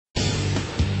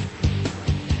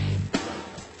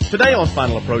Today on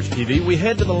Final Approach TV, we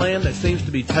head to the land that seems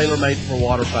to be tailor-made for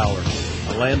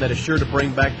waterfowlers. A land that is sure to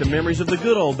bring back the memories of the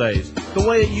good old days, the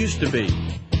way it used to be.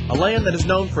 A land that is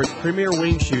known for its premier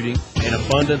wing shooting and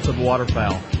abundance of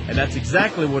waterfowl. And that's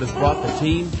exactly what has brought the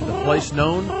team to the place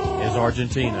known as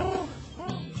Argentina.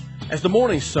 As the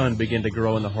morning sun began to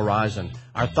grow in the horizon,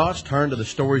 our thoughts turned to the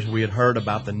stories we had heard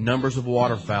about the numbers of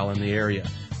waterfowl in the area,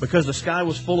 because the sky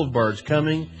was full of birds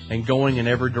coming and going in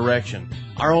every direction.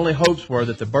 Our only hopes were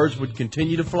that the birds would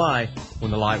continue to fly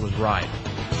when the light was right.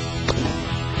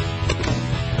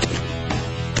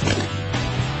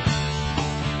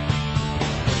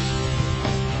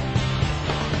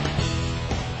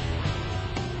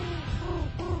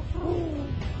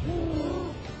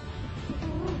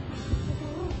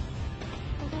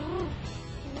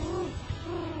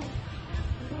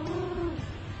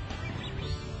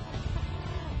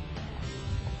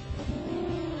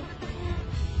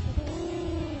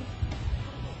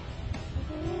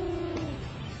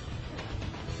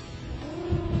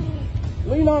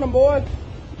 Lean on them, boys.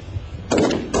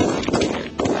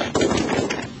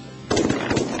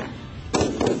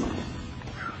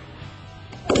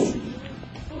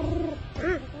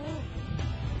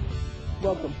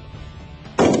 Welcome.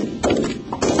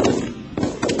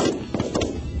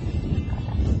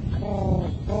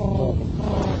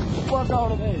 Work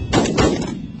on it.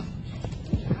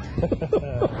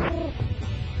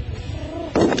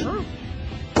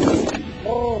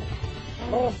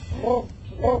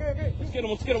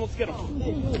 Let's get him.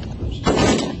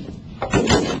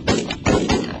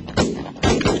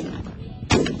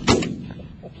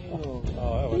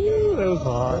 That was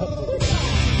hard.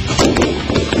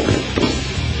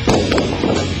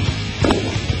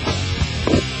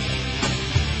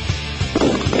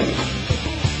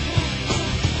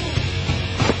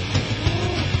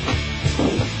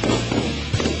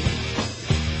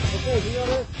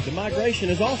 The migration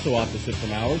is also opposite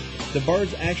from ours. The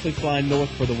birds actually fly north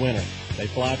for the winter. They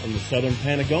fly from the southern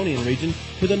Patagonian region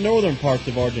to the northern parts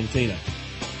of Argentina.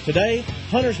 Today,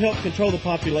 hunters help control the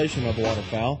population of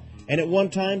waterfowl, and at one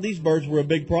time these birds were a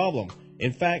big problem.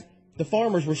 In fact, the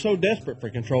farmers were so desperate for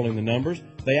controlling the numbers,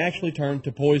 they actually turned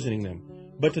to poisoning them.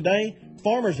 But today,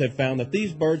 farmers have found that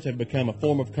these birds have become a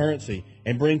form of currency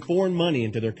and bring foreign money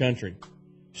into their country.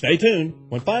 Stay tuned.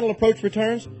 When Final Approach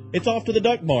returns, it's off to the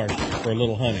duck marsh for a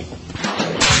little hunting.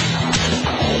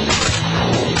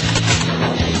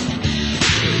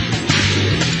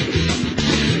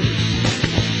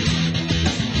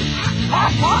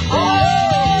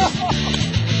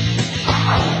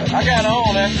 I got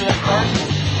on after that first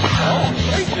one. Oh,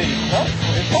 3 feet. Oh,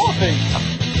 it's 4 feet.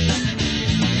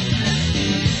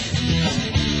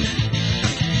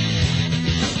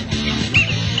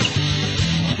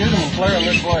 Get him and flare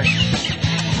this way.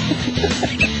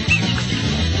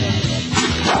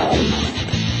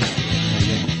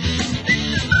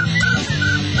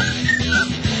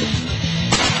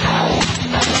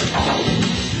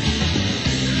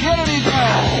 Get it, he's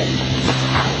down.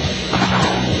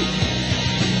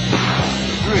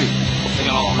 3. Take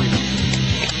it all.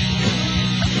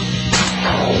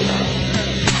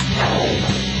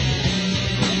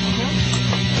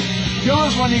 Kill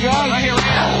this one, you guys. Right here,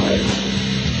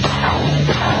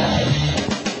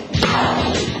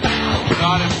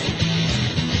 Got him.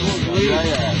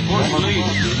 Where's the lead?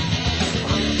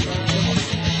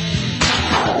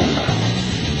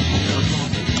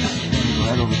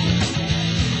 Right over here.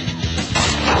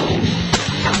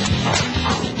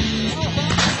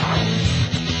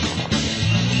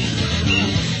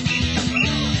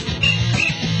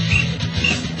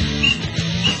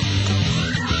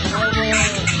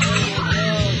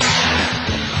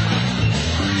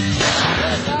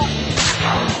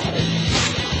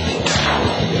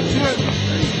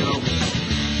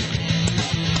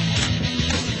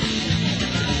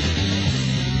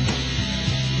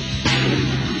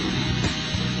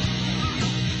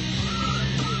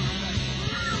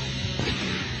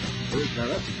 Now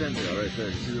that's a pintail right there.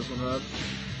 You see this one, Rod?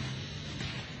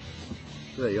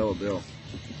 See that yellow bill?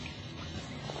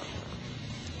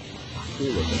 Cool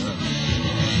looking, huh?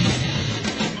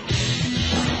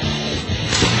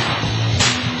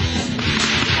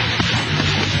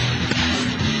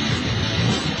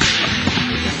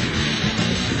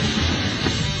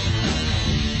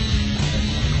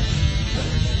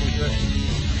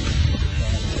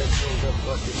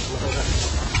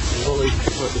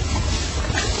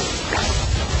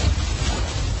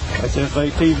 That's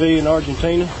FATV in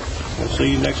Argentina. We'll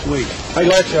see you next week. Hey,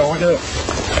 let's y'all, what up?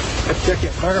 Let's check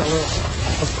it barrel. I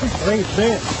think it's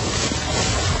bent.